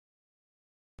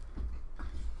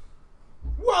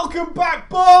Welcome back,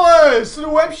 ballers, to the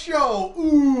web show.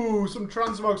 Ooh, some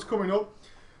transmogs coming up.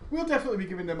 We'll definitely be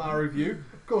giving them our review.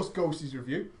 Of course, Ghosty's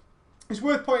review. It's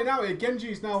worth pointing out here, Genji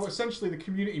is now essentially the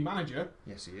community manager.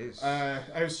 Yes, he is. I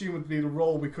assume would be the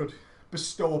role we could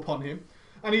bestow upon him.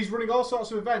 And he's running all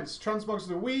sorts of events. Transmogs of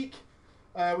the Week,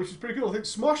 which is pretty cool. I think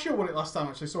Smosher won it last time,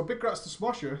 actually. So big congrats to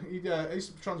Smosher. He's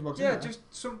Transmogs. Yeah, just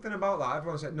something about that.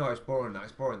 Everyone said, no, it's boring that,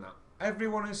 it's boring that.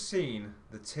 Everyone has seen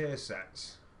the tier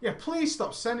sets. Yeah, please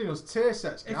stop sending us tier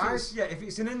sets, guys. If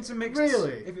it's an intermixed,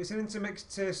 really, if it's an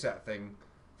intermixed tier set thing,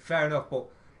 fair enough. But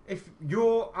if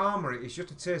your armory is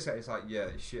just a tier set, it's like, yeah,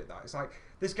 it's shit. That it's like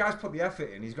this guy's put the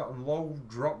effort in. He's got low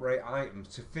drop rate items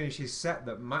to finish his set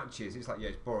that matches. It's like, yeah,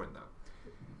 it's boring that.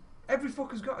 Every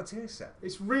fucker's got a tier set.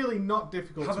 It's really not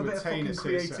difficult to attain a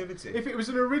tier creativity. Set. If it was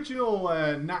an original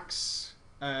Nax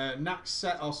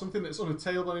set or something that's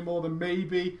unattailed anymore, then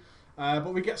maybe.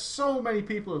 But we get so many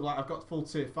people who are like, I've got full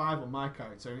tier 5 on my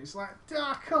character, and it's like,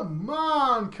 come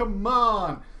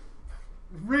on.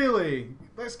 Really?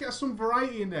 Let's get some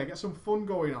variety in there, get some fun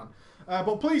going on.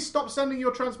 But please stop sending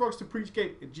your transmogs to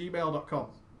preachgate@gmail.com.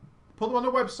 Put them on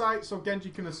the website so Genji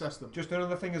can assess them. Just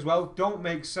another thing as well, don't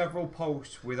make several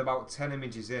posts with about 10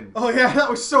 images in. Oh yeah, that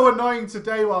was so annoying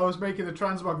today while I was making the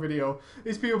transmog video.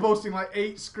 These people posting like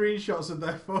 8 screenshots of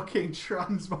their fucking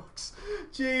transmogs.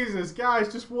 Jesus,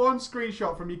 guys, just one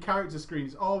screenshot from your character screen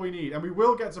is all we need. And we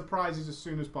will get to prizes as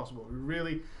soon as possible. We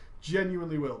really,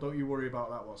 genuinely will. Don't you worry about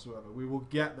that whatsoever. We will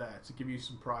get there to give you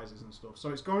some prizes and stuff. So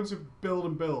it's going to build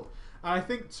and build. And I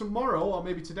think tomorrow, or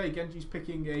maybe today, Genji's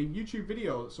picking a YouTube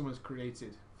video that someone's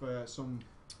created for some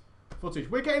footage.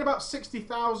 We're getting about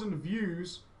 60,000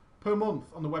 views per month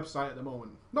on the website at the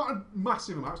moment. Not a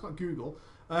massive amount, it's not Google,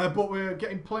 but we're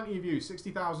getting plenty of views.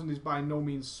 60,000 is by no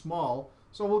means small.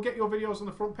 So we'll get your videos on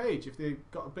the front page if they've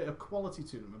got a bit of quality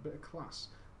to them, a bit of class.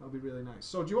 That'll be really nice.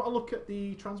 So do you want to look at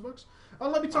the transmogs?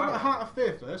 Let me talk about Heart of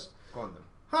Fear first. Go on then.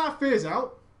 Heart of Fear's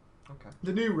out. Okay.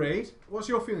 The new raid. What's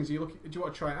your feelings? Do you want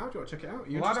to try it out? Do you want to check it out? Are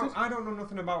you interested? I don't know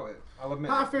nothing about it. I'll admit.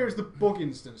 Heart of Fear is the bug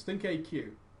instance. Think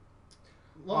AQ.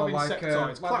 A lot of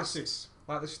insectoids. Classics.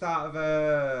 Like the start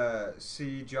of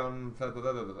Siege on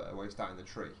where you start in the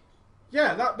tree.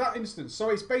 Yeah, that instance. So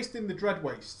it's based in the Dread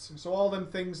Wastes. So all them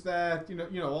things there, you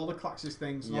know, all the Claxis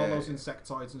things and all those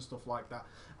insectoids and stuff like that.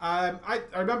 I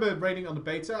remember raiding on the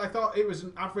beta. I thought it was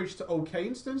an average to okay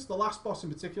instance. The last boss in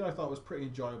particular I thought was pretty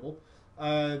enjoyable.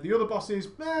 The other bosses,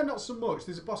 not so much.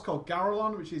 There's a boss called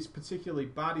Garrelon, which is particularly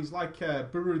bad. He's like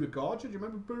Buru the Gorger. Do you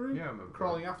remember Buru? Yeah, I remember.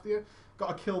 Crawling after you.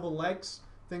 Got to kill the legs,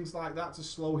 things like that to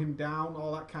slow him down,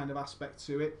 all that kind of aspect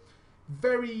to it.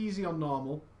 Very easy on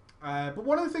normal. But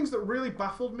one of the things that really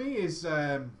baffled me is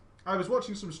I was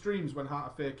watching some streams when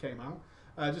Heart of Fear came out,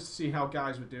 just to see how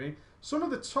guys were doing. Some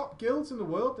of the top guilds in the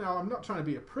world, now I'm not trying to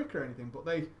be a prick or anything, but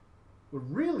they were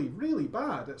really, really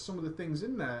bad at some of the things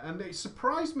in there. And it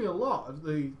surprised me a lot of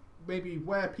maybe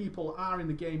where people are in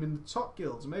the game in the top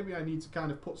guilds. Maybe I need to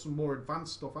kind of put some more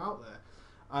advanced stuff out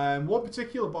there. One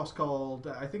particular boss called,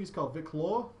 I think it's called Vic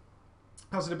Law,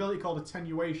 has an ability called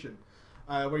Attenuation.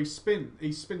 Where he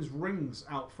spins rings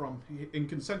out from, in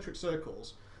concentric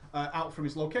circles, out from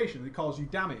his location. He calls you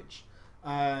damage.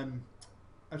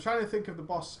 I'm trying to think of the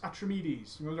boss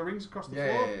Atramedes. You know the rings across the floor?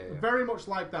 Yeah. Very much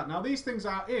like that. Now these things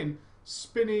are in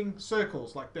spinning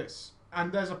circles like this.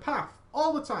 And there's a path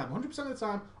all the time, 100% of the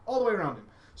time, all the way around him.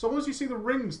 So once you see the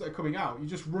rings that are coming out, you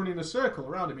just run in a circle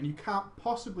around him and you can't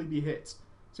possibly be hit.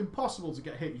 It's impossible to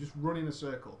get hit. You just run in a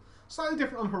circle. Slightly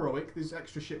different on Heroic, there's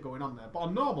extra shit going on there. But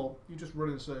on Normal, you just run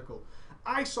in a circle.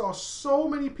 I saw so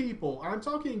many people, and I'm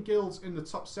talking guilds in the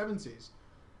top 70s,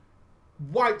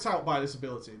 wiped out by this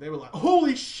ability. They were like,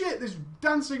 holy shit, there's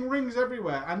dancing rings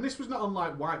everywhere. And this was not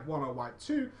unlike Wipe 1 or Wipe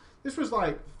 2. This was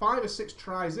like 5 or 6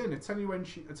 tries in,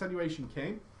 attenuation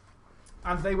came.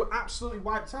 And they were absolutely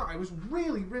wiped out. I was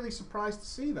really, really surprised to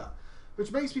see that.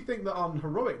 Which makes me think that on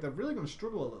Heroic, they're really going to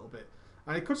struggle a little bit.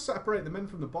 And it could separate the men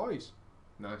from the boys.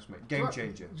 Nice, mate. Game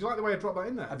changer. Do you like the way I dropped that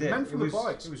in there? I did. Men from the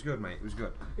boys. It was good, mate. It was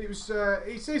good. It was.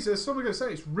 It is. As someone going to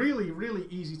say, it's really, really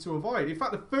easy to avoid. In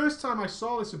fact, the first time I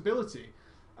saw this ability,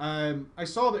 I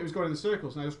saw that it was going in the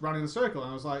circles, and I just ran in the circle, and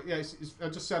I was like, yeah. I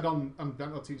just said on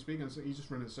TeamSpeak, and he's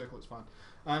just running in the circle. It's fine.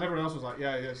 And everyone else was like,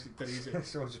 yeah, it's dead easy.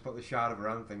 Someone just put the Shard of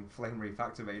Aran thing, Flame Reef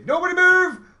activated. Nobody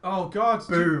move! Oh God!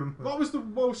 Boom. What was the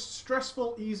most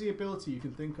stressful, easy ability you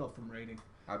can think of from raiding?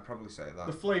 I'd probably say that.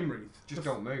 The Flame Wreath. Just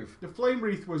don't move. The Flame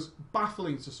Wreath was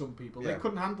baffling to some people. They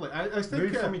couldn't handle it. I think,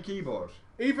 move from your keyboard.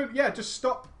 Just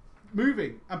stop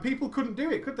moving. And people couldn't do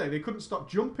it, could they? They couldn't stop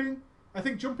jumping. I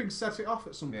think jumping set it off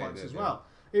at some points as well.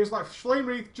 It was like, Flame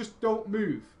Wreath, just don't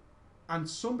move. and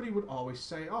somebody would always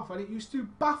say it off, and it used to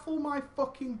baffle my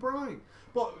fucking brain.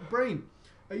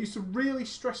 It used to really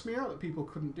stress me out that people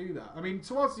couldn't do that. I mean,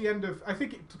 towards the end of, I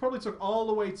think it probably took all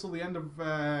the way till the end of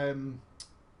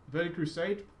Burning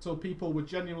Crusade till people were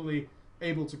genuinely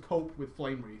able to cope with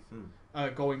Flame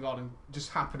Wreath going on and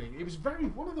just happening. It was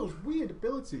one of those weird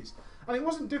abilities, and it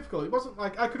wasn't difficult. It wasn't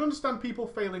like I could understand people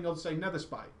failing on, say, Nether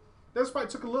Spite. Nether Spite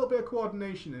took a little bit of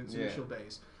coordination in its initial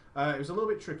days. It was a little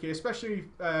bit tricky, especially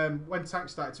when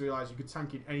tanks started to realise you could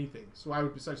tank in anything. So I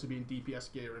would essentially be in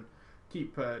DPS gear and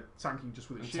keep tanking just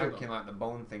with a shield. Tanking like the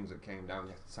bone things that came down,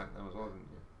 you have to tank them as well, didn't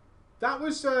you? That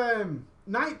was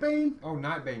Nightbane. Oh,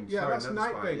 Nightbane. Yeah, sorry, that's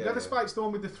Nightbane. Nether Spite's the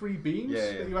one with the 3 beams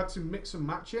that you had to mix and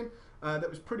match in. That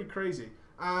was pretty crazy.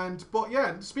 But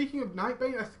yeah, speaking of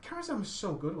Nightbane, Karazhan was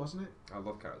so good, wasn't it? I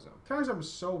love Karazhan. Karazhan was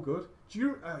so good.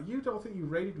 You don't think you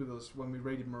raided with us when we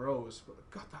raided Morose, but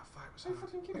God, that fight was hard.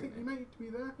 fucking kidding I think me? you made to be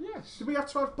there. Yes. Did we have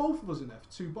to have both of us in there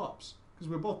for 2 bops? Because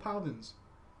we were both paladins.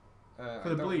 For the I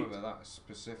don't bleed. remember that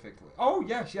specifically. Oh,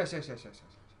 yes.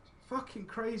 Fucking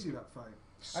crazy, that fight.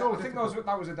 I think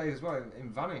that was a day as well in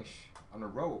Vanish on a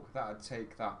rogue that'd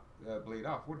take that bleed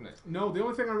off, wouldn't it? No, the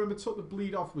only thing I remember took the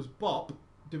bleed off was Bop,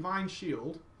 Divine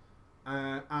Shield,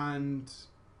 and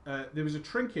there was a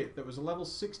trinket that was a level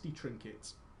 60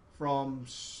 trinket from,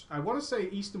 I want to say,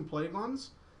 Eastern Plaguelands,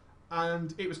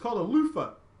 and it was called a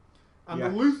loofah. And the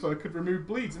loofah could remove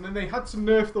bleeds, and then they had to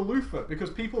nerf the loofah because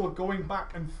people were going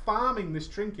back and farming this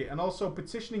trinket and also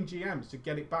petitioning GMs to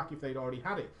get it back if they'd already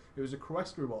had it. It was a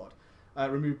quest reward,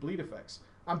 remove bleed effects.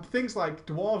 And things like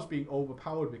dwarves being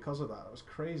overpowered because of that. That was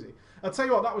crazy. I'll tell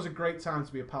you what, that was a great time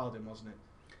to be a paladin, wasn't it?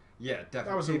 Yeah,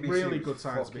 definitely. That was a really good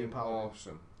time to be a paladin.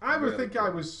 Awesome. I would think I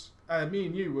was, me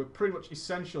and you were pretty much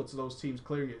essential to those teams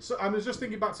clearing it. So I was just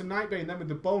thinking back to Nightbane then with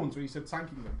the bones when you said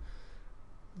tanking them.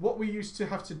 What we used to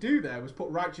have to do there was put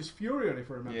Righteous Fury on,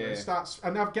 if I remember,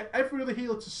 and I'd get every other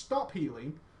healer to stop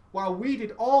healing while we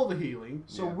did all the healing,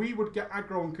 so we would get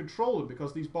aggro and control them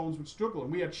because these bones would struggle.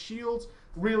 And we had shields,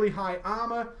 really high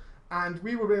armor, and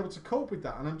we were able to cope with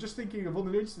that. And I'm just thinking of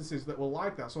other instances that were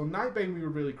like that. So on Nightbane we were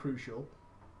really crucial.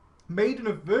 Maiden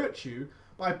of Virtue,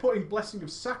 by putting Blessing of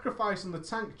Sacrifice on the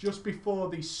tank just before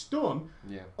the stun,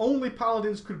 only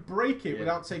paladins could break it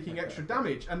without taking extra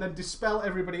damage and then dispel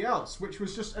everybody else, which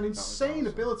was just an insane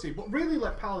ability, but really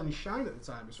let paladins shine at the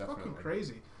time. It was fucking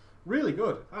crazy. Really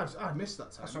good. I missed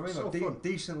that time. That's what I mean. Like,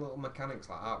 decent little mechanics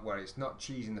like that where it's not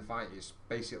cheesing the fight, it's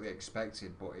basically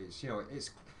expected, but it's, you know,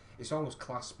 it's almost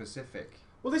class specific.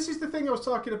 Well, this is the thing I was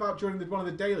talking about during one of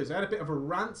the dailies. I had a bit of a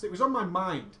rant. It was on my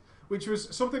mind, which was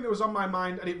something that was on my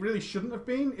mind, and it really shouldn't have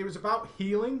been. It was about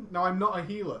healing. Now, I'm not a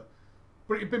healer,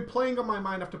 but it had been playing on my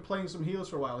mind after playing some healers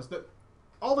for a while, is that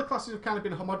all the classes have kind of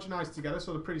been homogenized together,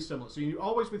 so they're pretty similar. So you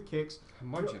always with kicks.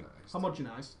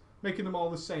 Homogenized. Making them all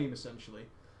the same, essentially.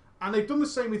 And they've done the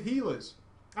same with healers.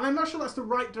 And I'm not sure that's the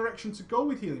right direction to go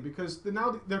with healing, because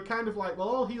they're kind of like, well,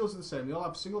 all healers are the same. They all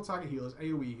have single target healers,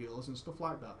 AoE healers, and stuff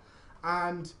like that.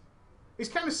 And it's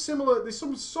kind of similar. There's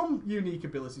some unique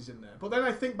abilities in there. But then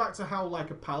I think back to how like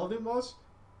a paladin was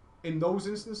in those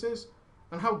instances,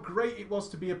 and how great it was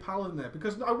to be a paladin there.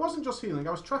 Because I wasn't just healing.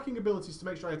 I was tracking abilities to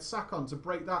make sure I had sack on to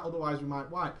break that, otherwise we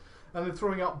might wipe. And then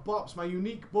throwing out bops. My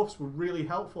unique buffs were really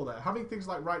helpful there. Having things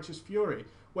like Righteous Fury,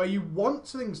 where you want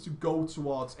things to go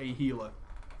towards a healer.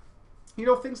 You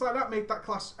know, things like that make that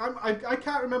class... I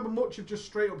can't remember much of just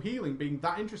straight up healing being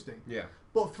that interesting. Yeah.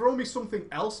 But throw me something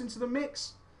else into the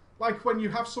mix. Like when you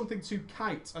have something to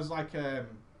kite as like...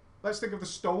 let's think of the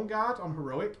Stone Guard on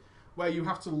Heroic, where you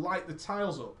have to light the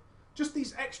tiles up. Just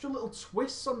these extra little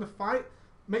twists on the fight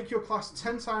make your class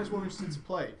 10 times more interesting to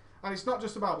play. And it's not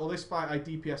just about, well, this fight I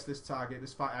DPS this target,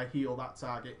 this fight I heal that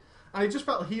target. And it just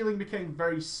felt healing became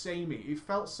very samey. It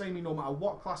felt samey no matter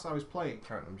what class I was playing.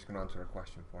 Karen, I'm just going to answer a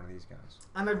question for one of these guys.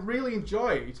 And I really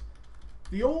enjoyed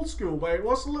the old school, where it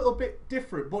was a little bit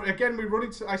different. But again, we run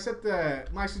into... I said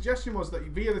my suggestion was that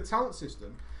via the talent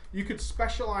system, you could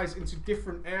specialise into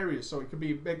different areas. So it could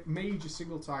be a major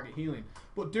single target healing.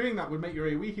 But doing that would make your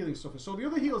AoE healing suffer. So the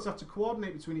other healers have to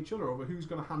coordinate between each other over who's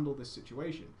going to handle this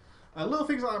situation. Little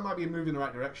things like that might be a move in the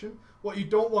right direction. What you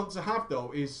don't want to have,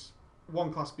 though, is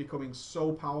one class becoming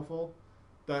so powerful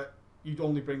that you'd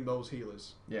only bring those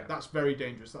healers. Yeah, that's very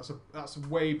dangerous. That's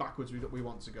way backwards we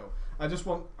want to go.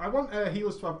 I want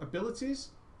healers to have abilities.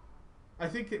 I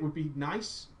think it would be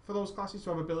nice for those classes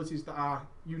to have abilities that are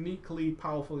uniquely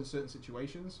powerful in certain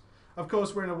situations. Of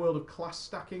course, we're in a world of class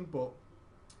stacking, but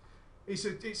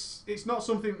it's not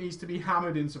something that needs to be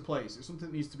hammered into place. It's something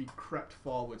that needs to be crept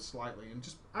forward slightly. And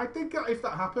just I think that if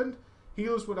that happened,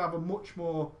 healers would have a much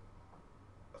more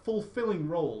fulfilling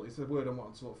role is the word I'm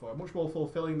wanting to look for. Much more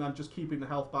fulfilling than just keeping the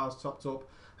health bars topped up.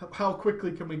 How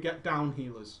quickly can we get down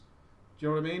healers? Do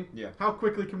you know what I mean? Yeah. How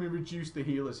quickly can we reduce the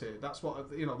healers here? That's what,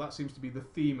 that seems to be the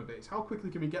theme of it. It's how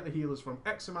quickly can we get the healers from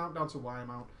X amount down to Y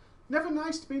amount? Never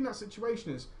nice to be in that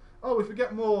situation is, if we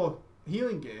get more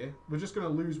healing gear, we're just going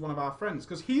to lose one of our friends.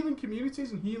 Because healing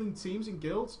communities and healing teams and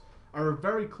guilds are a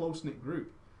very close-knit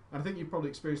group. And I think you've probably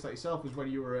experienced that yourself, was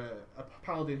when you were a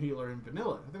paladin healer in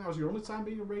vanilla. I think that was your only time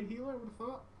being a raid healer, I would have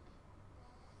thought.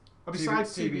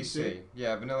 Besides TBC.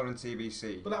 Yeah, vanilla and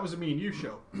TBC. But that was a me and you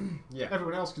show. Yeah.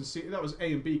 Everyone else can see. That was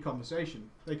A and B conversation.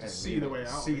 They could see the way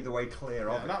out. See the way clear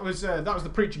of it. That was the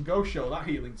Preach and Go show, that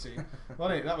healing team.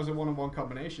 Wasn't it? That was a one-on-one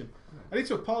combination. I need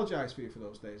to apologise for you for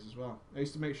those days as well. I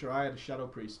used to make sure I had a shadow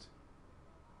priest.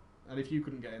 And if you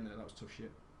couldn't get in there, that was tough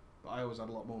shit. But I always had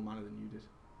a lot more mana than you did.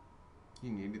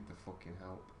 You needed the fucking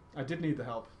help. I did need the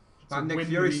help. Like Nick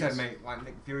Fury said, mate. Like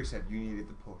Nick Fury said, you needed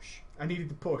the push. I needed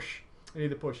the push.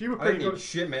 You were I pretty didn't good. need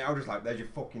shit, mate. I was just like, there's your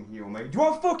fucking heal, mate. Do you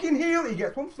want fucking heal? He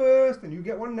gets one first, and you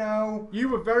get one now. You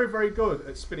were very, very good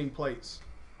at spinning plates.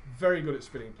 Very good at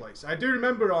spinning plates. I do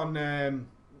remember on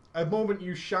a moment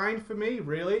you shined for me,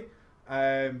 really,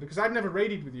 because I'd never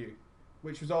raided with you,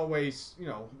 which was always,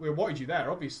 we wanted you there,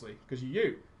 obviously, because you're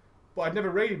you. But I'd never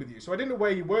raided with you, so I didn't know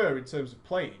where you were in terms of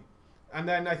playing. And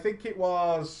then I think it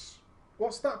was,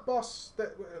 what's that boss,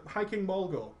 that Hiking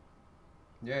Molgo?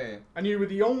 Yeah. And you were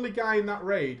the only guy in that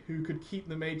raid who could keep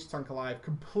the mage tank alive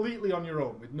completely on your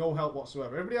own with no help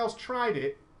whatsoever. Everybody else tried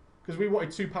it because we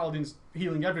wanted two paladins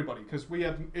healing everybody. Because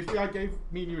if I gave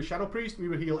me and you a shadow priest, we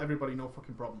would heal everybody, no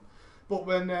fucking problem. But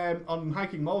when on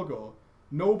Hiking Molgo,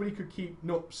 nobody could keep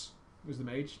Nups was the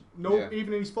mage.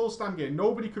 Even in his full stand gear,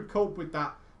 nobody could cope with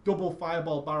that double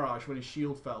fireball barrage when his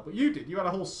shield fell. But you did. You had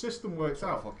a whole system worked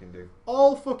out. I fucking do.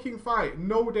 All fucking fight.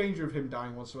 No danger of him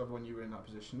dying whatsoever when you were in that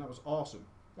position. That was awesome.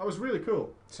 That was really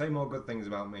cool. Say more good things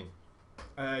about me.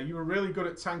 You were really good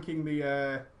at tanking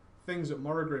the things at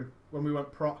Morrogrim when we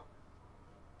went prot.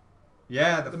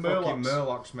 Yeah, the fucking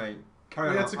Murlocs, mate. Carry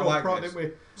on. We had to go prot, didn't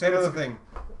we? Say another thing.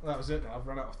 That was it. I've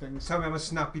run out of things. Tell me I'm a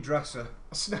snappy dresser.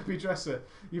 A snappy dresser.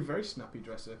 You're a very snappy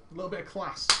dresser. A little bit of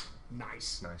class.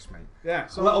 Nice. Nice, mate. Yeah.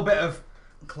 So a little bit of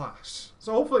class.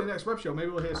 So hopefully the next web show,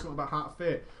 maybe we'll hear something about Heart of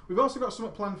Fate. We've also got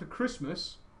something planned for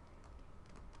Christmas.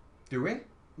 Do we?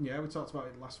 Yeah, we talked about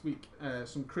it last week.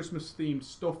 Some Christmas-themed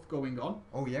stuff going on.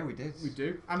 Oh, yeah, we did. We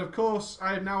do. And, of course,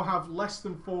 I now have less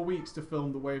than 4 weeks to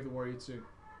film The Way of the Warrior 2.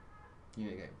 You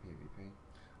need to get PvP.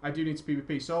 I do need to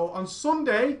PvP. So, on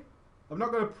Sunday, I'm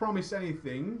not going to promise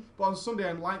anything, but on Sunday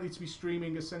I'm likely to be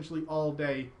streaming essentially all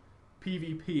day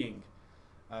PvPing,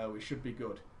 which should be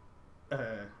good.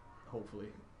 Hopefully.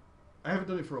 I haven't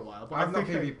done it for a while, but I've not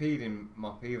PvP'd in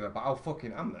Mop either, but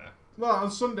I'm there. Well,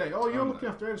 on Sunday. Oh, you're looking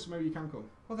after Ava, so maybe you can come.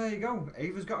 Well, there you go.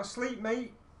 Ava's got to sleep,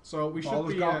 mate. So we should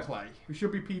Ball's be got to play. We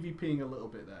should be PvPing a little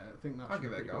bit there. I think I'll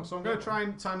give it a go. Cool. So I'm going to try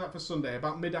and time that for Sunday,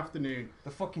 about mid-afternoon.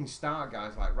 The fucking star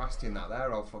guys like Rasty and that,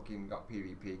 they're all fucking got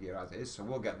PvP gear as it is, so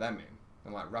we'll get them in.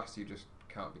 And like Rasty just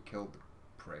can't be killed, the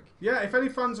prig. Yeah, if any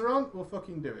fans are on, we'll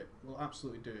fucking do it. We'll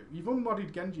absolutely do it. You've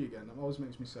unmodded Genji again. That always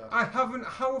makes me sad. I haven't.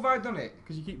 How have I done it?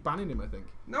 Because you keep banning him, I think.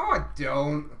 No, I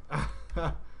don't.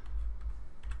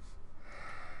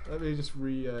 Let me just let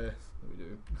me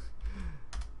do.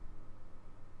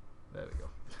 There we go.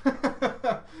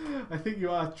 I think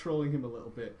you are trolling him a little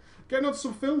bit. Getting on to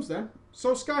some films then.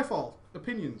 So Skyfall,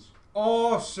 opinions.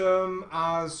 Awesome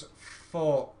as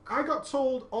fuck. I got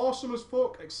told awesome as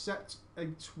fuck, except a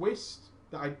twist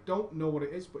that I don't know what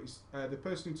it is, but the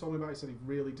person who told me about it said he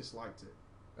really disliked it.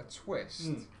 A twist?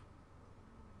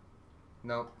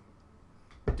 No.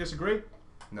 Disagree?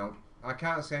 No. I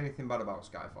can't say anything bad about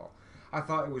Skyfall. I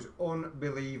thought it was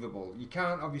unbelievable. You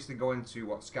can't obviously go into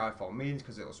what Skyfall means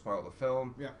because it'll spoil the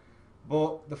film. Yeah.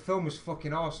 But the film was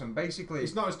fucking awesome. Basically,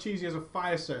 it's not as cheesy as a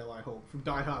fire sale, I hope, from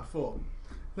Die Hard 4.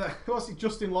 What's it,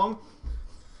 Justin Long?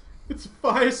 It's a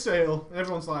fire sale. And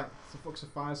everyone's like, what the fuck's a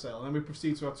fire sale? And then we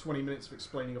proceed to have 20 minutes of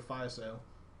explaining a fire sale.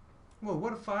 Well,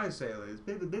 what a fire sale is.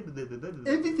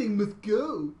 Everything must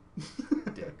go.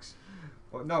 Dicks.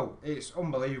 But no, it's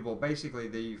unbelievable. Basically,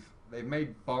 they've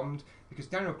made Bond, because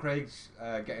Daniel Craig's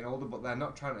getting older, but they're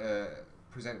not trying to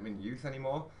present him in youth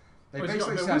anymore. They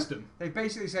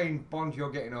basically saying, Bond,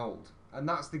 you're getting old. And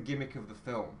that's the gimmick of the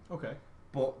film. Okay.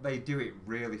 But they do it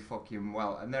really fucking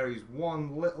well. And there is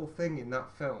one little thing in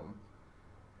that film.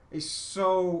 It's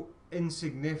so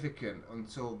insignificant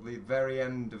until the very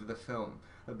end of the film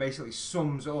that basically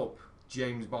sums up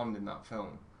James Bond in that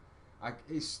film. I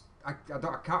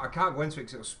can't go into it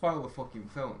because it'll spoil the fucking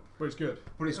film. But it's good.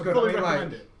 But it's I good. fully I mean,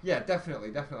 recommend like, it. Yeah,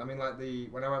 definitely. I mean, like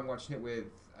when I went watching it with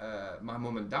my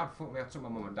mum and dad. Fuck me, I took my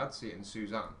mum and dad to see it in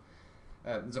Suzanne.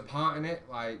 There's a part in it,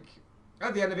 like,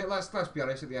 at the end of it, let's be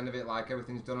honest, at the end of it, like,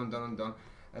 everything's done and done and done.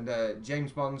 And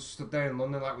James Bond stood there in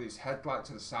London, like, with his head, like,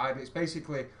 to the side. It's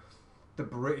basically the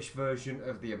British version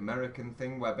of the American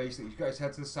thing, where basically he's got his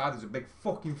head to the side, there's a big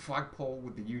fucking flagpole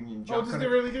with the Union Jack on it. Oh, does he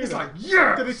really do that? It's like,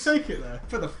 yeah! Did he take it there?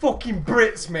 For the fucking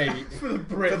Brits, mate! For the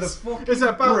Brits. For the fucking Is it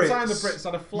about Brits. time the Brits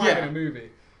had a flag in a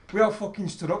movie? We all fucking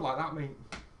stood up like that, mate.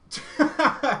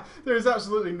 There is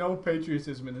absolutely no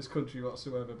patriotism in this country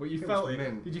whatsoever, but you felt it.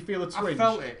 Mint. Did you feel a twinge?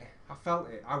 I felt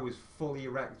it. I was fully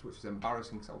erect, which was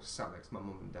embarrassing because I was sat next to my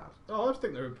mum and dad. Oh, I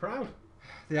think they were proud.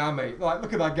 They are, mate. Like,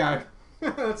 look at that guy.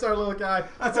 That's our little guy.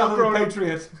 That's our little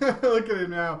patriot. Look at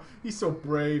him now. He's so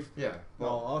brave. Yeah.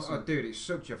 Well, awesome. Oh, dude, it's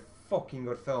such a fucking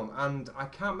good film. And I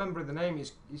can't remember the name.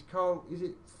 He's called, is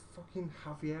it fucking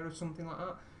Javier or something like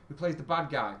that? Who plays the bad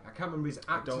guy. I can't remember his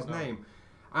actor's name.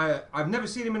 I've never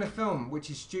seen him in a film,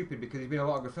 which is stupid because he's been in a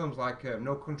lot of good films like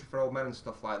No Country for Old Men and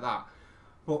stuff like that.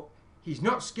 But he's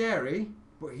not scary,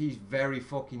 but he's very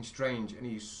fucking strange, and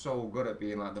he's so good at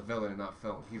being like the villain in that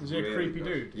film. Is he a creepy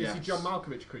dude? Yes. Is he John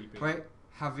Malkovich creepy? Wait,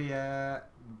 Javier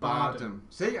Bardem.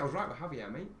 See, I was right with Javier,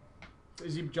 mate.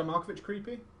 Is he John Malkovich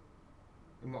creepy?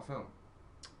 In what film?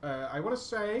 I want to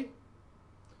say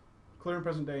Clear and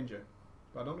Present Danger,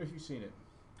 but I don't know if you've seen it.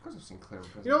 Of course I've seen Clear and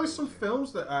Present Danger. You know, there's some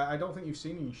films that I don't think you've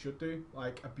seen and you should do,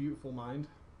 like A Beautiful Mind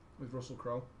with Russell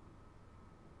Crowe.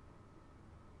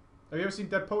 Have you ever seen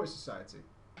Dead Poets Society?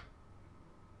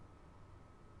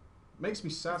 Makes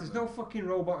me sad. If there's no fucking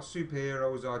robot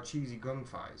superheroes or cheesy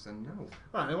gunfights, then no.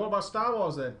 Right, and what about Star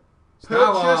Wars then? Star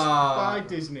Purchased Wars. by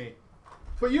Disney.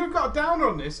 But you've got a downer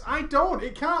on this. I don't.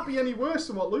 It can't be any worse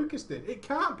than what Lucas did. It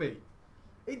can't be.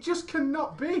 It just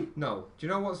cannot be. No. Do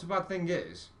you know what the bad thing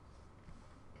is?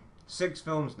 6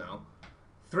 films now.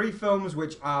 3 films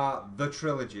which are the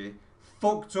trilogy,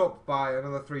 fucked up by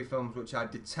another 3 films which I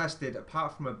detested,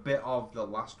 apart from a bit of the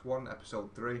last one,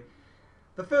 episode 3.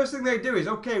 The first thing they do is,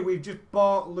 okay, we've just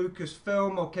bought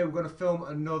Lucasfilm, okay, we're going to film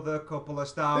another couple of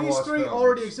Star Wars These 3 films.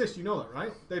 already exist, you know that,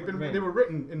 right? They were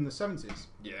written in the 70s.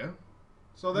 Yeah.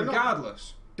 So they're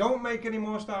regardless, don't make any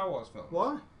more Star Wars films.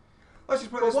 Why? Let's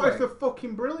just put it this what way. if they're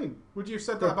fucking brilliant? Would you have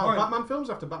said that Good about point. Batman films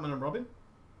after Batman and Robin?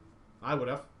 I would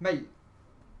have. Mate,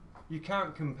 you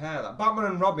can't compare that. Batman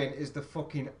and Robin is the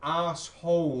fucking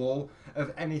arsehole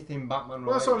of anything Batman related.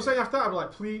 Well, that's what I'm saying. After that, I'm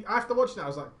like, please. After watching that, I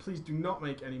was like, please do not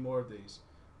make any more of these.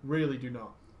 Really do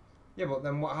not. Yeah, but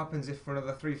then what happens if for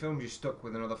another 3 films you're stuck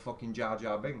with another fucking Jar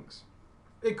Jar Binks?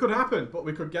 It could happen, but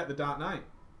we could get The Dark Knight.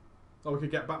 Or we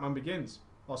could get Batman Begins.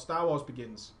 Or Star Wars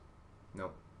Begins. No.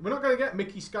 We're not going to get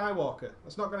Mickey Skywalker.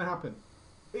 That's not going to happen.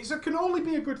 It can only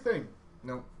be a good thing.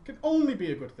 No. It can only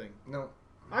be a good thing. No.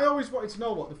 I always wanted to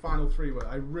know what the final 3 were.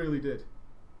 I really did.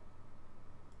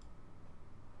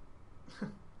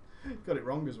 Got it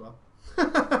wrong as well.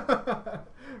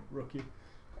 Rookie.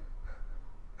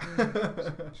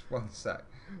 Just one sec.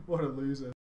 What a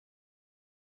loser.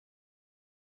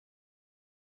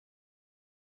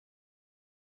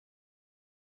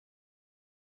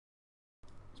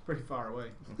 It's pretty far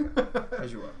away. Okay.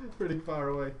 As you were. Pretty far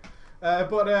away.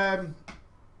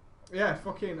 Yeah,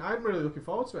 fucking, I'm really looking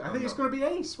forward to it. I think it's going to be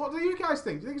ace. What do you guys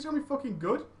think? Do you think it's going to be fucking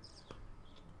good?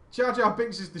 Jar Jar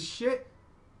Binks is the shit.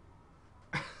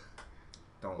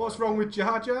 What's wrong with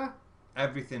Jar Jar?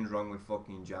 Everything's wrong with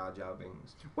fucking Jar Jar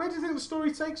Binks. Where do you think the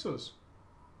story takes us?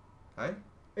 Hey?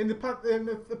 In the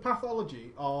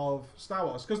pathology of Star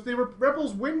Wars? Because the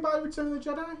Rebels win by Return of the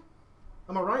Jedi?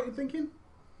 Am I right in thinking?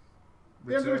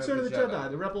 The end of Return of the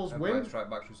Jedi, the Rebels win? Empire Strikes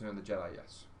Back, Return of the Jedi,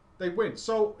 yes. They win.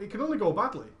 So it can only go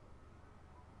badly.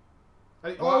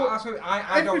 I don't know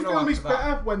every film is after better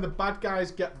that. when the bad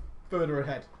guys get further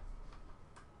ahead.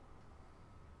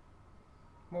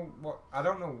 Well, what? I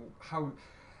don't know how.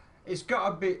 It's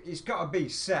got to be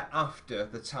set after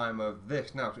the time of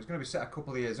this now, so it's going to be set a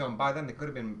couple of years on. By then, there could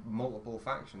have been multiple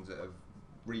factions that have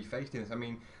refaced this. I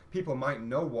mean, people might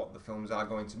know what the films are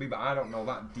going to be, but I don't know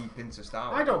that deep into Star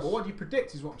Wars. I don't. But what do you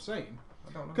predict is what I'm saying.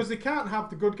 I don't know. Because they can't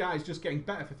have the good guys just getting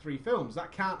better for 3 films.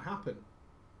 That can't happen.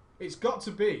 It's got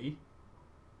to be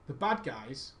the bad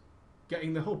guys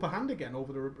getting the upper hand again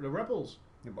over the rebels.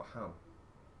 Yeah, but how?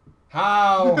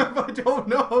 How? I don't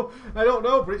know,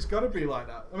 but it's got to be like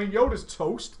that. I mean, Yoda's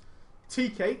toast. Tea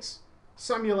cakes.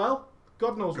 Samuel L.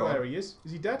 God knows where he is.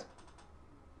 Is he dead?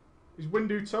 Is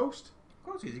Windu toast? Of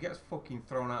course he is. He gets fucking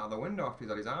thrown out of the window after he's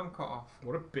had his arm cut off.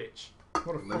 What a bitch.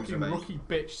 What a Loser, fucking mate. rookie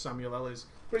bitch Samuel L. is.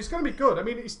 But it's going to be good. I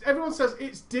mean, everyone says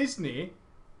it's Disney,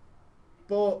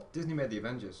 but... Disney made the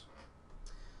Avengers.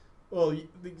 Well,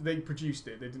 they produced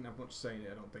it. They didn't have much say in it,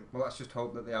 I don't think. Well, let's just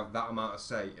hope that they have that amount of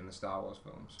say in the Star Wars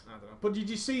films. I don't know. But did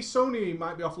you see Sony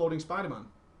might be offloading Spider-Man?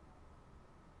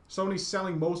 Sony's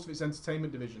selling most of its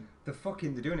entertainment division. They're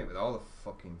doing it with all the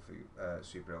fucking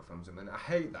superhero films. I mean, I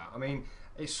hate that. I mean,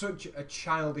 it's such a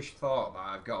childish thought that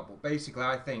I've got. But basically,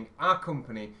 I think our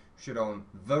company should own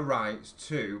the rights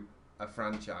to a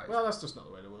franchise. Well, that's just not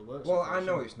the way the world works. Well, I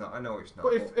know it's not.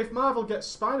 But if Marvel gets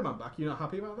Spider-Man back, you're not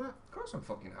happy about that? Of course I'm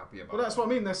fucking happy about Well, that's what I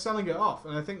mean. They're selling it off.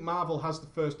 And I think Marvel has the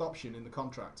first option in the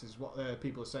contract, is what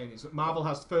people are saying. Is that Marvel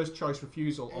has first choice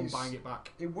refusal on buying it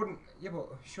back. It wouldn't... Yeah, but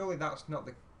surely that's not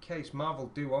the case. Marvel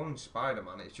do own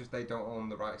Spider-Man. It's just they don't own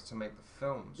the rights to make the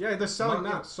films. Yeah, they're selling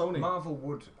that, Sony. Marvel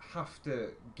would have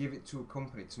to give it to a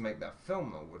company to make that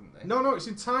film, though, wouldn't they? No, it's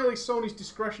entirely Sony's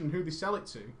discretion who they sell it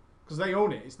to. Because they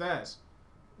own it. It's theirs.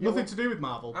 Nothing to do with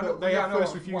Marvel, but they have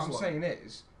first refusal. What I'm saying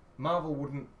is, Marvel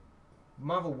wouldn't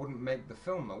make the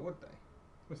film, though, would they?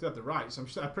 If they had the rights, I'm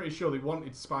pretty sure they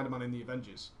wanted Spider-Man in the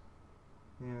Avengers.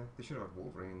 Yeah, they should have had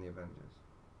Wolverine in the Avengers.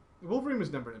 Wolverine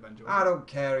was never an Avenger. I don't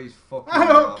care. He's fucking. I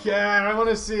don't care. I want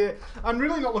to see it. I'm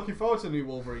really not looking forward to the new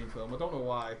Wolverine film. I don't know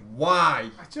why. Why?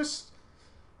 I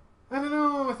don't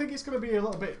know. I think it's going to be a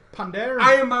little bit pandering.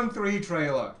 Iron Man 3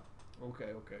 trailer. Okay.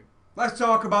 Let's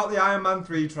talk about the Iron Man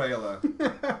 3 trailer.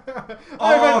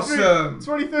 Awesome!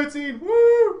 2013.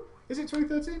 Woo! Is it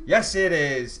 2013? Yes, it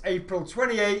is. April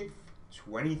 28th,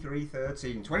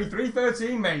 2313.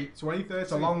 2313, mate. 2013.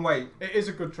 It's a long wait. It is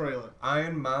a good trailer.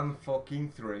 Iron Man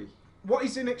fucking 3. What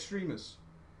is in Extremis?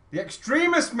 The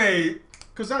Extremis, mate!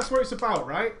 Because that's what it's about,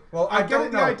 right? Well, I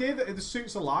get the idea that the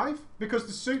suit's alive because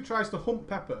the suit tries to hump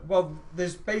Pepper. Well,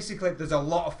 there's a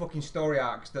lot of fucking story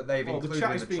arcs that they've included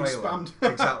in the trailer. Spammed.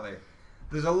 Exactly.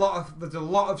 There's a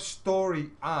lot of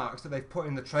story arcs that they've put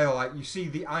in the trailer. Like you see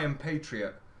the Iron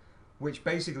Patriot, which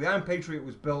basically the Iron Patriot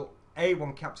was built A,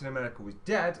 when Captain America was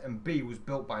dead, and B, was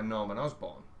built by Norman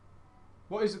Osborn.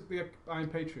 What is it, the Iron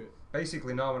Patriot?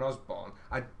 Basically, Norman Osborn.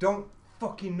 I don't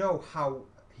fucking know how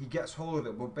he gets hold of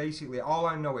it, but basically all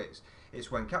I know is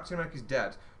it's when Captain America's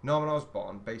dead, Norman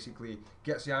Osborn basically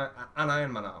gets an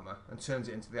Iron Man armor and turns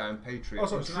it into the Iron Patriot.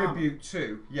 So it's a tribute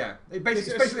to, it's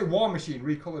basically a War Machine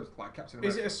recoloured like Captain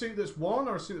America. Is it a suit that's worn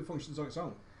or a suit that functions on its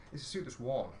own? It's a suit that's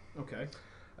worn. Okay.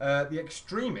 The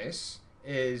Extremis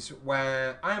is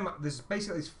where there's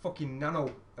basically this fucking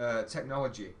nano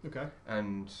technology. Okay.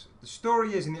 And the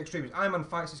story is in the Extremis, Iron Man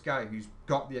fights this guy who's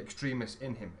got the Extremis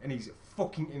in him, and he's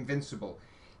fucking invincible.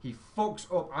 He fucks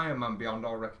up Iron Man beyond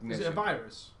all recognition. Is it a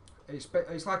virus? It's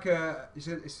like it's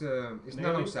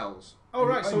nanocells. Oh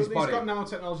right, so he's got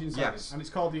nanotechnology inside yes. it, and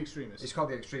it's called the Extremis. It's called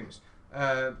the Extremis.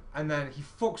 And then he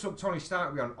fucks up Tony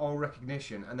Stark beyond all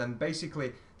recognition, and then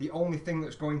basically the only thing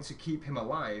that's going to keep him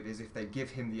alive is if they give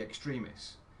him the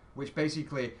Extremis, which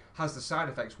basically has the side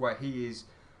effects where he is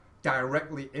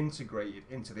directly integrated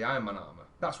into the Iron Man armor.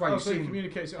 That's why so he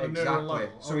communicates it on a neural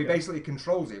level. So he basically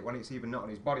controls it when it's even not on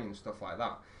his body and stuff like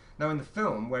that. Now in the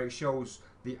film where it shows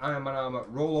the Iron Man armor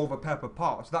roll over Pepper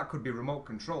Potts, that could be remote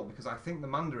control because I think the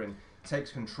Mandarin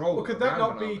takes control. Well, could that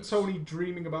not be Tony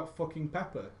dreaming about fucking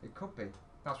Pepper? It could be.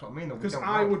 That's what I mean. Because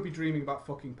I would be dreaming about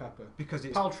fucking Pepper. Because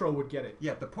Paltrow would get it.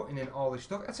 Yeah, they're putting in all this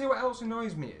stuff. I tell you what else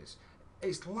annoys me is,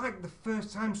 it's like the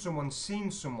first time someone's seen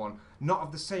someone not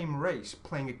of the same race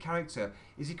playing a character.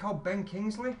 Is he called Ben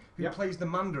Kingsley? Who plays the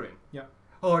Mandarin? Yeah.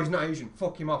 Oh, he's not Asian.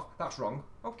 Fuck him off. That's wrong.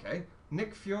 Okay.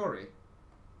 Nick Fury.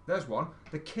 There's one.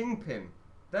 The Kingpin.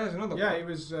 There's another one. Yeah, it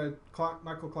was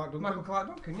Michael Clark Duncan. Michael Clark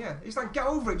Duncan, yeah. It's like, get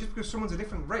over it. Just because someone's a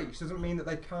different race doesn't mean that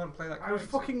they can't play that character. I would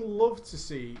fucking love to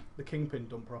see the Kingpin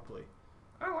done properly.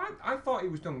 I thought he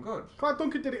was done good. Clark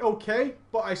Duncan did it okay,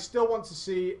 but I still want to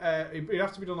see it'd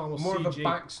have to be done almost more CG. of a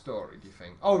backstory, do you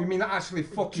think? Oh, you mean that actually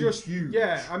fucking huge?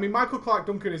 Yeah, I mean Michael Clark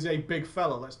Duncan is a big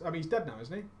fella. He's dead now,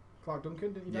 isn't he? Clark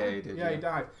Duncan, didn't he die? Yeah, he did. Yeah, he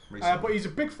died. Recently. But he's a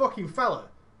big fucking fella,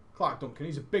 Clark Duncan.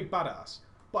 He's a big badass.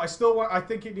 But I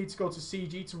think it needs to go to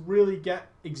CG to really get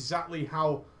exactly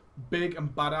how big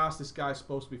and badass this guy's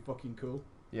supposed to be fucking cool.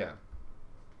 Yeah.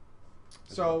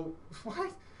 So,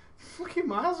 what? Fucking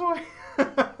miles away.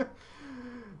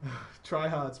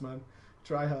 Tryhards, man.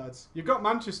 Tryhards. You've got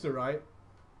Manchester, right?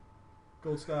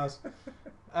 Gold stars.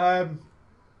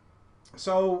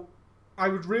 So, I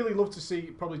would really love to see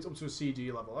probably up to a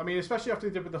CG level. I mean, especially after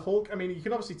they did with the Hulk. I mean, you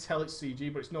can obviously tell it's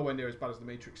CG, but it's nowhere near as bad as the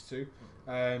Matrix 2.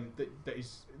 The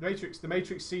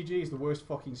Matrix CG is the worst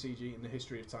fucking CG in the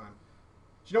history of time.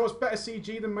 Do you know what's better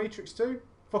CG than Matrix 2?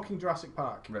 Fucking Jurassic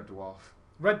Park. Red Dwarf.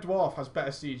 Red Dwarf has better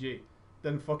CG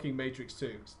than fucking Matrix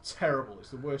 2. It's terrible. It's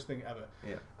the worst thing ever.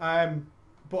 Yeah.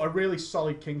 But a really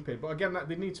solid Kingpin. But again,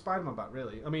 they need Spider-Man back,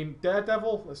 really. I mean,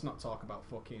 Daredevil, let's not talk about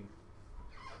fucking...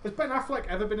 Has Ben Affleck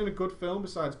ever been in a good film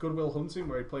besides Good Will Hunting,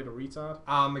 where he played a retard?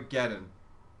 Armageddon.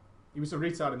 He was a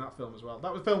retard in that film as well.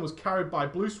 That film was carried by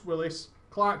Bruce Willis,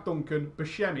 Clark Duncan,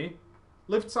 Buscemi,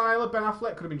 Liv Tyler. Ben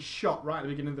Affleck could have been shot right at the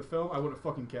beginning of the film. I wouldn't have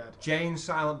fucking cared. Jane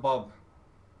Silent Bob.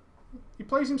 He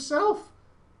plays himself.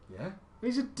 Yeah. And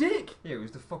he's a dick. Yeah, it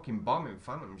was the fucking bomb in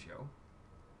Phantom Show.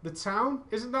 The Town?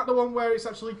 Isn't that the one where it's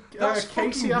actually That's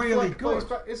Casey fucking Affleck really plays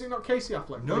good. Is it not Casey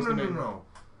Affleck? No, plays no, the no, main no. role?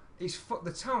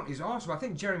 The Town is awesome. I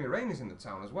think Jeremy Renner's in The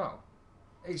Town as well.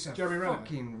 It's a Jeremy Renner?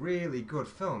 fucking really good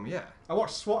film, yeah. I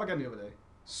watched SWAT again the other day.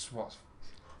 SWAT.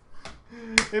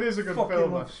 It is a good Fucking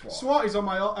film. love SWAT. SWAT is on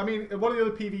my... I mean, one of the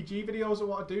other PVG videos I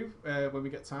want to do when we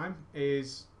get time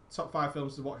is top 5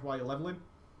 films to watch while you're leveling.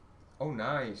 Oh,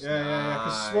 nice. Yeah.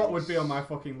 Because SWAT would be on my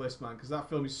fucking list, man. Because that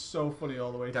film is so funny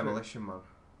all the way through. Demolition Man.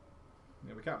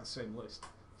 Yeah, we can't have the same list.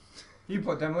 You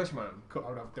put Demolition Man. I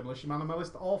would have Demolition Man on my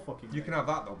list all fucking day. You can have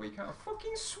that though, but you can't have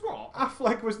fucking SWAT.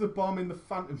 Affleck was the bomb in the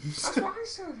Phantoms. That's what I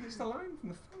said. It's the line from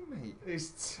the film, mate.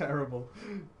 It's terrible.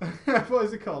 What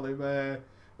does they call him?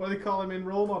 What do they call him in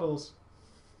Role Models?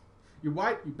 You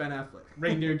white, you Ben Affleck.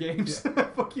 Reindeer Games.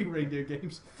 Fuck you, Reindeer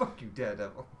Games. Fuck you,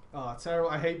 Daredevil. Oh, terrible.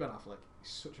 I hate Ben Affleck.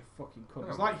 He's such a fucking cunt.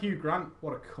 He's like Hugh Grant.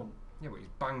 What a cunt. Yeah, but he's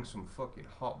banged some fucking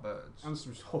hot birds. And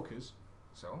some hookers.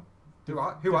 So?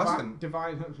 Who hasn't?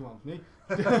 Divine, well, me.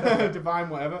 Divine,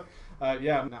 whatever.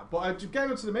 Yeah, no. But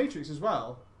getting onto the Matrix as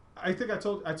well. I think I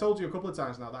told you a couple of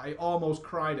times now that I almost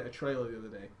cried at a trailer the other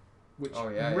day, which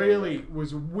really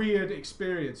was a weird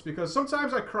experience because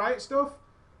sometimes I cry at stuff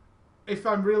if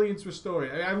I'm really into a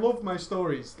story. I love my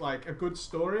stories. Like a good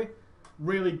story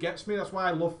really gets me. That's why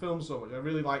I love films so much. I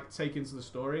really like take into the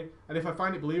story, and if I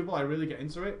find it believable, I really get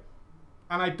into it.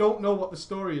 And I don't know what the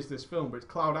story is this film, but it's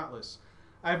Cloud Atlas.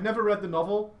 I've never read the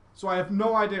novel, so I have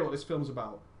no idea what this film's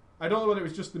about. I don't know whether it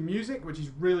was just the music, which is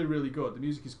really, really good. The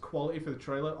music is quality for the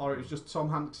trailer, or it was just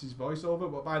Tom Hanks'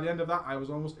 voiceover. But by the end of that, I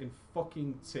was almost in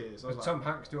fucking tears. Does Tom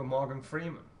Hanks do a Morgan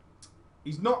Freeman?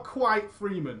 He's not quite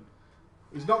Freeman.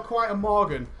 He's not quite a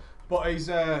Morgan, but he's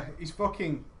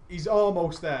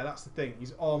almost there. That's the thing.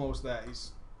 He's almost there.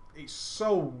 It's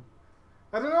so...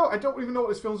 I don't know. I don't even know what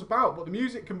this film's about, but the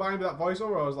music combined with that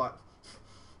voiceover, I was like...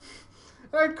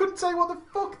 I couldn't tell you what the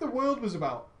fuck the world was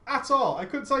about at all. I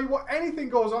couldn't tell you what anything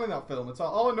goes on in that film at all.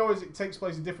 All I know is it takes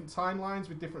place in different timelines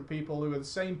with different people who are the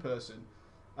same person,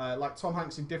 like Tom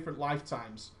Hanks in different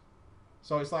lifetimes.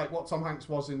 So it's like what Tom Hanks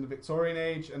was in the Victorian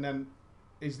age, and then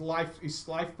his life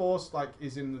force like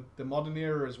is in the modern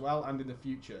era as well, and in the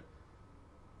future.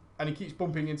 And he keeps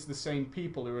bumping into the same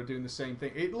people who are doing the same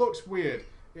thing. It looks weird.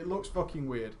 It looks fucking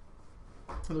weird.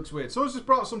 It looks weird. So I just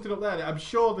brought something up there that I'm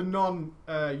sure the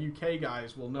non-UK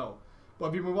guys will know. But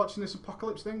have you been watching this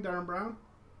Apocalypse thing, Darren Brown?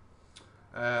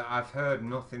 I've heard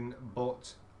nothing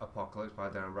but Apocalypse by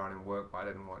Darren Brown in work, but I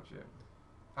didn't watch it.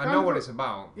 I know what it's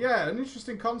about. Yeah, an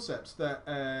interesting concept that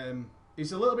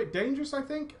is a little bit dangerous, I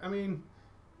think. I mean,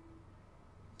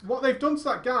 what they've done to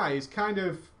that guy is kind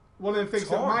of one of the things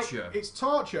it's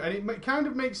torture, and it kind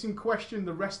of makes him question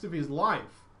the rest of his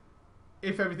life.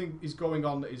 If everything is going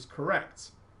on that is correct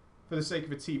for the sake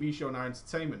of a TV show and our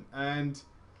entertainment. And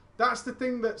that's the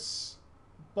thing that's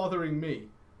bothering me,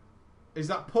 is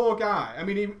that poor guy. I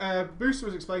mean, Booster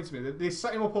was explaining to me that they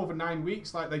set him up over 9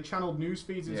 weeks. Like, they channeled news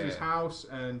feeds into his house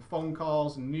and phone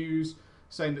calls and news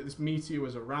saying that this meteor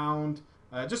was around.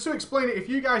 Just to explain it, if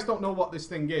you guys don't know what this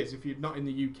thing is, if you're not in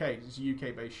the UK, it's a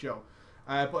UK-based show.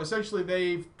 But essentially,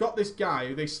 they've got this guy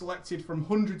who they selected from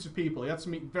hundreds of people. He had to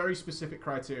meet very specific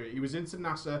criteria. He was into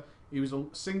NASA. He was a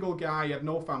single guy. He had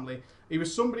no family. He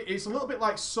was somebody... It's a little bit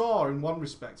like Saw in one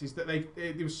respect. Is that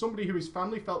there was somebody who his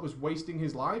family felt was wasting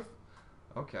his life.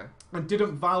 Okay. And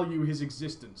didn't value his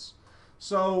existence.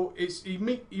 So he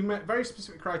met very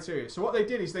specific criteria. So what they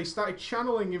did is they started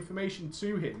channeling information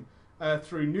to him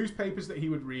through newspapers that he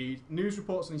would read, news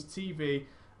reports on his TV...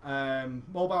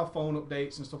 mobile phone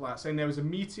updates and stuff like that, saying there was a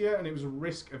meteor and it was a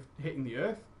risk of hitting the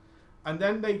Earth. And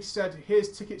then they said,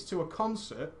 here's tickets to a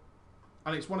concert,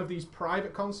 and it's one of these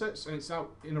private concerts, and it's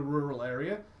out in a rural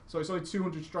area, so it's only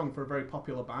 200 strong for a very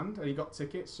popular band, and he got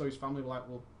tickets, so his family were like,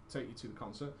 we'll take you to the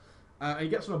concert. And he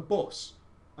gets on a bus,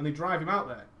 and they drive him out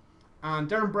there. And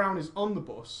Darren Brown is on the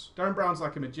bus. Darren Brown's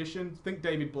like a magician. Think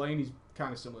David Blaine, he's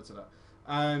kind of similar to that.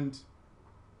 And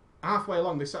halfway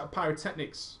along, they set up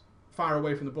pyrotechnics far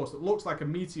away from the bus that looks like a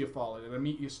meteor falling in a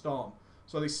meteor storm.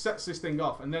 So they sets this thing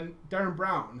off, and then Darren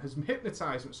Brown has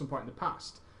hypnotized him at some point in the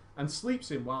past and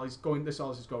sleeps him while this all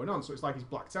this is going on. So it's like he's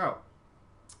blacked out.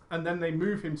 And then they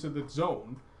move him to the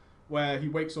zone where he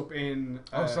wakes up in...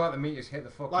 so like the meteors hit the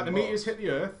fucking... Like the meteors hit the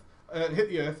Earth,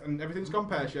 and everything's gone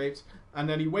pear-shaped, and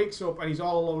then he wakes up and he's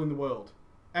all alone in the world.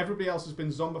 Everybody else has been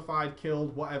zombified,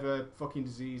 killed, whatever, fucking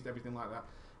diseased, everything like that.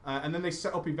 And then they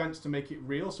set up events to make it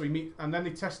real. So and then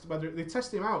they test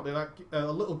him out. They like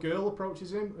a little girl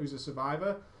approaches him who's a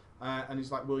survivor, and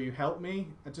he's like, "Will you help me?"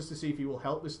 And just to see if he will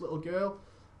help this little girl.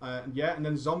 And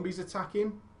then zombies attack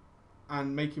him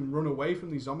and make him run away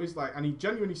from these zombies. And he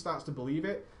genuinely starts to believe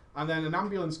it. And then an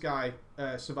ambulance guy,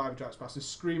 survivor, drives past, is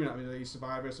screaming at me that he's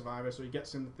survivor. So he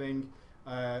gets in the thing.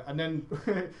 And then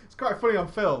it's quite funny on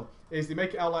film is they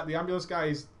make it out like the ambulance guy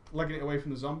is legging it away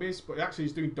from the zombies, but actually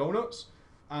he's doing donuts.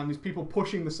 And there's people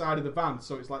pushing the side of the van,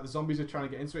 so it's like the zombies are trying to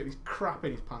get into it. He's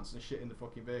crapping his pants and shit in the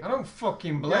fucking vehicle. I don't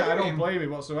fucking blame him. I don't blame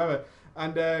him whatsoever.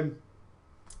 And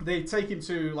they take him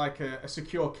to like a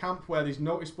secure camp where there's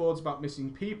notice boards about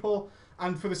missing people.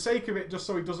 And for the sake of it, just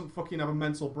so he doesn't fucking have a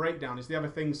mental breakdown, is they have a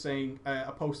thing saying,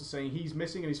 a poster saying he's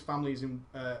missing and his family is in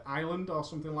Ireland or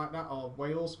something like that, or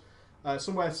Wales,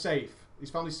 somewhere safe. His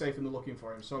family's safe and they're looking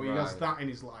for him. So he has that in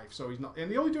his life. So he's not,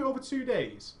 and they only do it over 2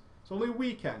 days. It's only a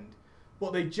weekend.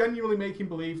 But they genuinely make him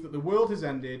believe that the world has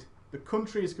ended, the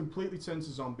country is completely turned to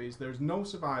zombies, there is no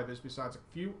survivors besides a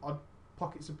few odd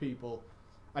pockets of people,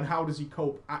 and how does he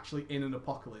cope actually in an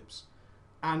apocalypse?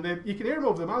 And then you can hear him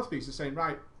over the mouthpiece saying,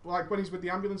 right, like when he's with the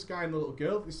ambulance guy and the little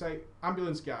girl, they say,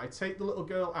 ambulance guy, take the little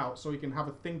girl out so he can have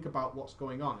a think about what's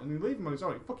going on. And they leave him on his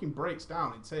own. He fucking breaks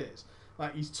down in tears.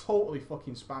 Like, he's totally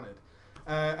fucking spanned.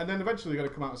 And then eventually they're going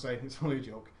to come out and say, it's only a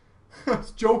joke.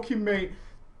 It's joking, mate.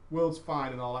 World's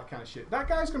fine and all that kind of shit. That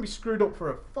guy's going to be screwed up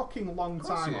for a fucking long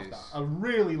time off that. A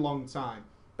really long time.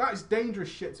 That is dangerous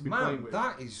shit to be playing with.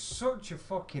 That is such a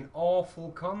fucking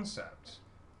awful concept.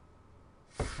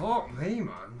 Fuck me,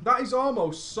 man. That is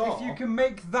almost so. If you can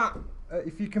make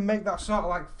that sort of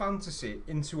like fantasy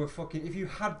into a fucking... If you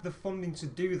had the funding to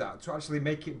do that, to actually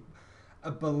make it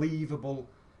a believable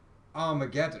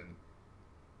Armageddon,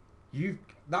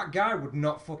 that guy would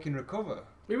not fucking recover.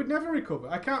 He would never recover.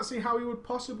 I can't see how he would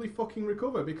possibly fucking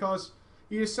recover because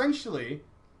he essentially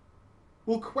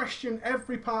will question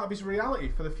every part of his reality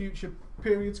for the future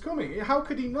periods coming. How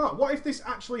could he not? What if this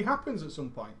actually happens at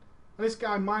some point? And this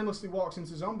guy mindlessly walks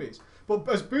into zombies. But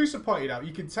as Booster pointed out,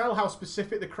 you can tell how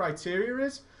specific the criteria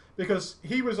is because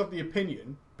he was of the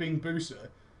opinion, being Booster,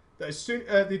 that as soon...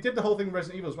 they did the whole thing in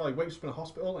Resident Evil as well. He wakes up in a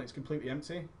hospital and it's completely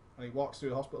empty. And he walks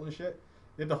through the hospital and shit.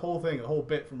 They did the whole thing, the whole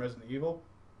bit from Resident Evil.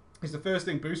 It's the first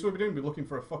thing Booster would be doing, be looking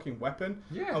for a fucking weapon.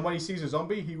 Yeah. And when he sees a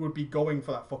zombie, he would be going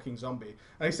for that fucking zombie.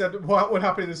 And he said what would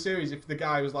happen in the series if the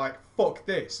guy was like, fuck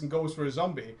this, and goes for a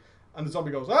zombie, and the zombie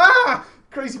goes, ah!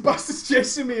 Crazy bastard's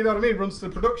chasing me, you know what I mean? Runs to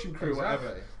the production crew, exactly.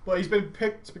 Whatever. But he's been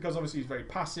picked because obviously he's very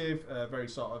passive, very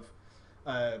sort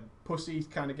of pussy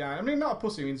kind of guy. I mean, not a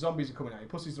pussy, I mean zombies are coming at you.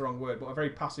 Pussy's the wrong word, but a very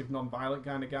passive, non-violent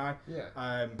kind of guy.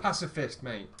 Yeah. Pacifist,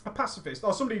 mate. A pacifist.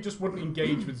 Or somebody who just wouldn't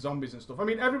engage with zombies and stuff. I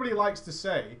mean, everybody likes to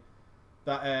say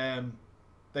that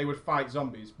they would fight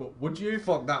zombies, but would you?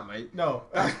 Fuck that, mate. No.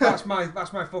 that's my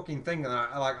fucking thing, and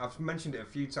I've mentioned it a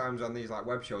few times on these like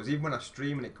web shows. Even when I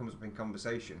stream and it comes up in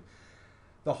conversation,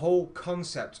 the whole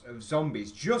concept of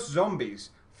zombies, just zombies,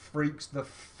 freaks the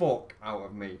fuck out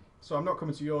of me. So I'm not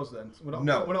coming to yours then. We're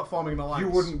not forming an alliance.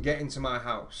 You wouldn't get into my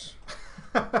house.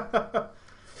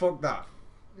 Fuck that.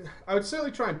 I would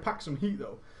certainly try and pack some heat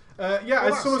though.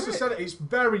 As someone has said, it's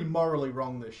very morally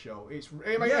wrong. This show, I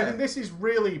think this is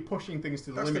really pushing things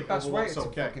to the limit. That's the best way to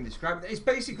fucking describe it. It's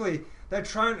basically they're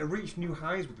trying to reach new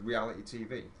highs with reality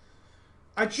TV.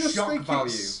 I just think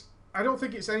I don't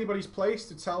think it's anybody's place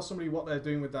to tell somebody what they're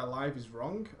doing with their life is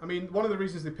wrong. I mean, one of the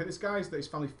reasons they picked this guy is that his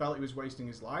family felt he was wasting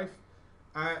his life.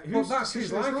 Well, that's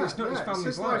his life. It's not his family's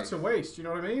it's his life to waste. You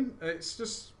know what I mean? It's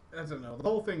just I don't know. The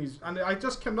whole thing is, and I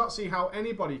just cannot see how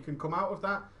anybody can come out of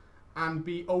that and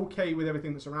be okay with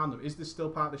everything that's around them. Is this still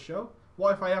part of the show?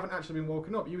 What if I haven't actually been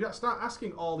woken up? You start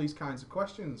asking all these kinds of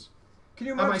questions. Can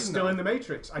you imagine? Am I still in the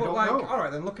Matrix? I don't know. All right,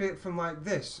 then look at it from like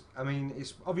this. I mean,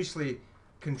 it's obviously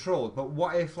controlled, but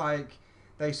what if like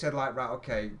they said like, right,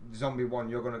 okay, Zombie 1,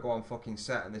 you're going to go on fucking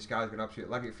set and this guy's going to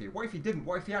absolutely leg it for you. What if he didn't?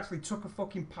 What if he actually took a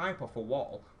fucking pipe off a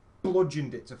wall,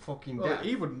 bludgeoned it to fucking death?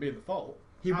 He wouldn't be in the fault.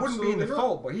 He wouldn't be in the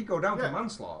fault, but he'd go down for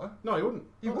manslaughter. No, he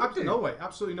wouldn't. No way.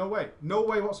 Absolutely no way. No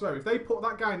way whatsoever. If they put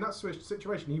that guy in that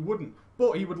situation, he wouldn't.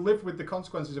 But he would live with the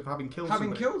consequences of having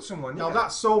killed someone. Now,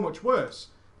 that's so much worse.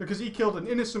 Because he killed an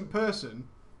innocent person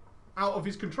out of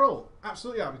his control.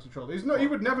 Absolutely out of his control. He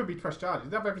would never be press charged.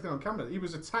 He'd have everything on camera. He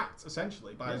was attacked,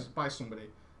 essentially, by somebody.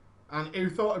 And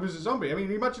who thought it was a zombie. I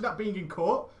mean, imagine that being in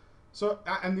court. So,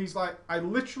 and he's like, I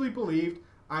literally believed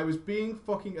I was being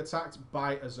fucking attacked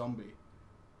by a zombie.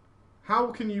 How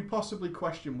can you possibly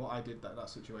question what I did that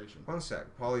situation? One sec,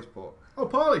 Paulie's put. Oh,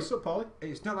 Paulie, sup, Paulie?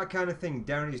 It's not that kind of thing.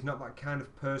 Darren is not that kind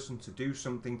of person to do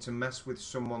something to mess with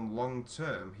someone long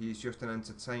term. He's just an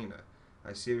entertainer.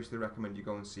 I seriously recommend you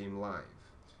go and see him live.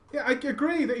 Yeah, I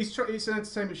agree that it's an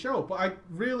entertainment show, but I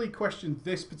really questioned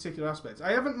this particular aspect.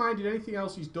 I haven't minded anything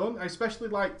else he's done. I especially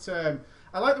liked...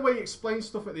 I like the way he explains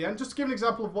stuff at the end. Just to give an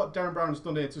example of what Darren Brown's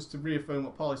done here, just to reaffirm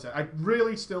what Paulie said. I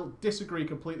really still disagree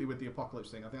completely with the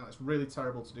apocalypse thing. I think that's really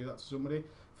terrible to do that to somebody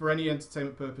for any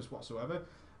entertainment purpose whatsoever.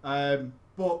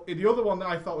 But the other one that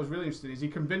I thought was really interesting is he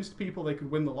convinced people they could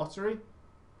win the lottery.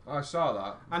 I saw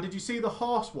that. And did you see the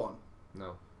horse one?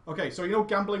 No. Okay, so you know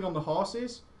gambling on the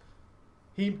horses?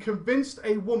 He convinced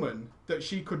a woman that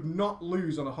she could not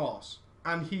lose on a horse.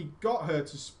 And he got her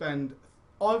to spend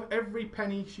every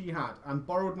penny she had and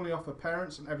borrowed money off her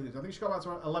parents and everything. I think she got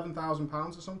about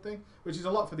 £11,000 or something, which is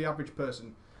a lot for the average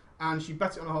person. And she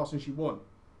bet it on a horse and she won.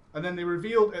 And then they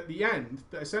revealed at the end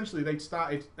that essentially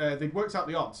they'd worked out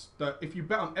the odds that if you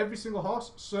bet on every single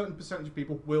horse, a certain percentage of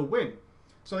people will win.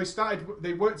 So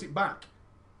they worked it back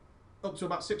up to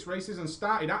about 6 races and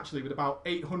started actually with about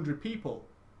 800 people.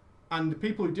 And the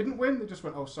people who didn't win, they just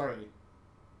went, oh, sorry.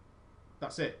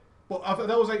 That's it. But of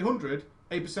those 800,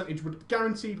 a percentage would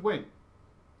guaranteed win.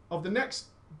 Of the next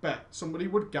bet, somebody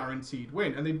would guaranteed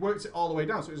win. And they'd worked it all the way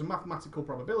down, so it was a mathematical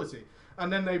probability.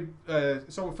 And then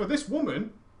so for this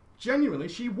woman, genuinely,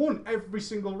 she won every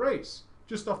single race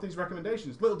just off these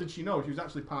recommendations. Little did she know she was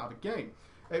actually part of a game.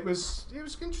 It was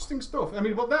interesting stuff. I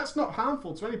mean, well, that's not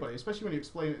harmful to anybody, especially when you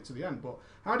explain it to the end. But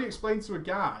how do you explain to a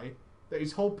guy that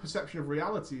his whole perception of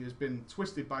reality has been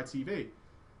twisted by TV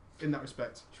in that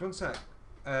respect? Just one sec.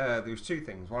 There was 2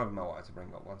 things. One of them I wanted to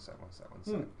bring up. One sec.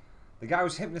 The guy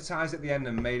was hypnotised at the end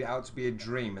and made it out to be a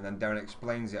dream, and then Darren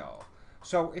explains it all.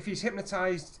 So if he's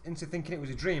hypnotised into thinking it was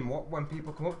a dream, what when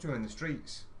people come up to him in the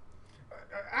streets?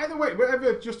 Either way,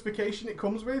 whatever justification it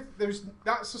comes with,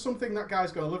 that's something that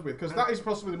guy's going to live with, because that is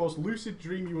possibly the most lucid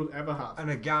dream you will ever have. And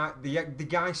the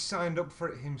guy signed up for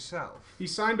it himself. He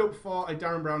signed up for a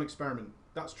Darren Brown experiment.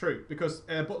 That's true, because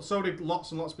but so did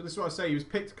lots and lots. But this is what I say: he was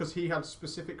picked because he had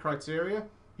specific criteria.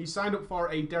 He signed up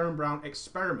for a Darren Brown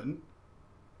experiment,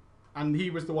 and he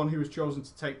was the one who was chosen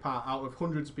to take part out of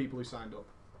hundreds of people who signed up,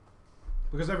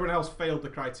 because everyone else failed the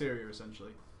criteria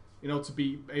essentially. You know, to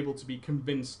be able to be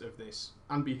convinced of this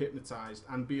and be hypnotized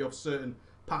and be of certain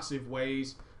passive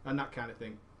ways and that kind of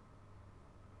thing.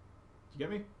 Do you get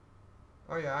me?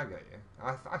 Oh yeah, I get you.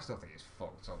 I still think it's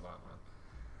fucked on that, man.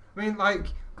 I mean, like,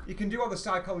 you can do all the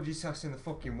psychology tests in the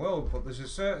fucking world, but there's a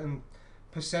certain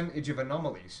percentage of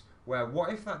anomalies where,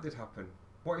 what if that did happen?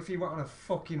 What if he went on a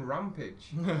fucking rampage?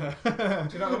 Do you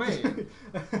know what I mean?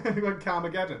 He went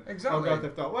Carmageddon. Exactly. Oh,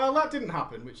 God, well, that didn't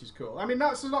happen, which is cool. I mean,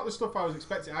 that's not the stuff I was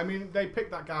expecting. I mean, they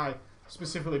picked that guy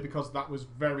specifically because that was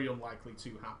very unlikely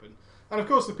to happen. And of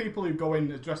course, the people who go in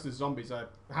dressed as zombies, I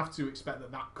have to expect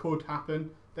that could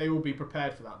happen. They will be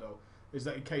prepared for that, though. Is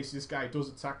that in case this guy does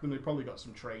attack them, they've probably got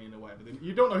some training or whatever.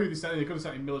 You don't know who they sent in. They could have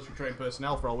sent in military trained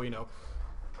personnel for all we know.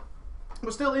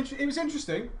 But still, it was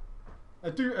interesting. I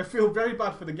feel very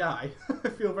bad for the guy. I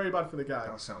feel very bad for the guy.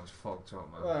 That sounds fucked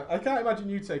up, man. I can't imagine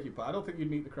you taking part. I don't think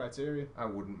you'd meet the criteria. I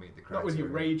wouldn't meet the criteria. Not with your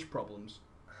rage problems.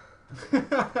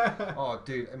 Oh,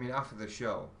 dude, I mean, after the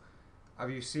show,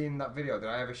 have you seen that video? Did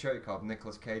I ever show you called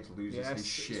Nicolas Cage loses his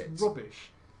shit? It's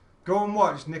rubbish. Go and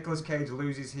watch Nicolas Cage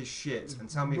loses his shit and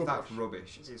tell me if that's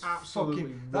rubbish. It's absolutely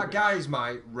fucking... rubbish. That guy's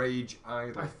my rage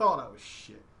idol. I thought that was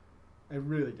shit. I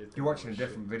really did. You're watching a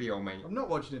different video, mate. I'm not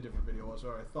watching a different video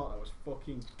whatsoever. I thought that was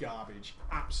fucking garbage.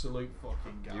 Absolute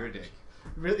fucking garbage. You're a dick.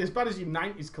 Really, as bad as your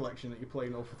 90s collection that you're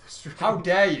playing over the stream. How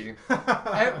dare you?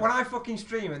 When I fucking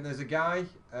stream and there's a guy,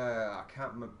 I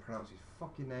can't pronounce his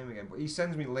fucking name again, but he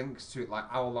sends me links to like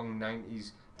hour-long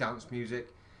 90s dance music.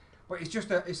 But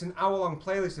it's an hour-long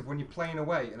playlist of when you're playing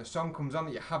away and a song comes on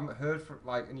that you haven't heard for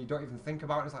and you don't even think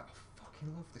about it. It's like, I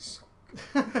fucking love this song.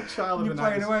 Child of you're the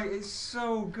playing 90s. away, it's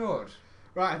so good.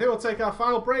 Right, I think we'll take our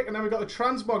final break, and then we've got the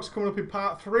transmogs coming up in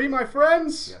part 3, my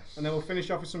friends. Yes. And then we'll finish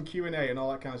off with some Q&A and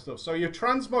all that kind of stuff. So your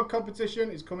transmog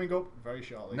competition is coming up very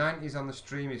shortly. 90s on the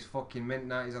stream is fucking mint.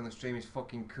 90s on the stream is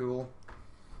fucking cool.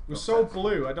 We're so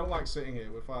blue. I don't like sitting here.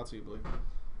 We're far too blue.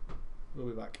 We'll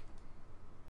be back.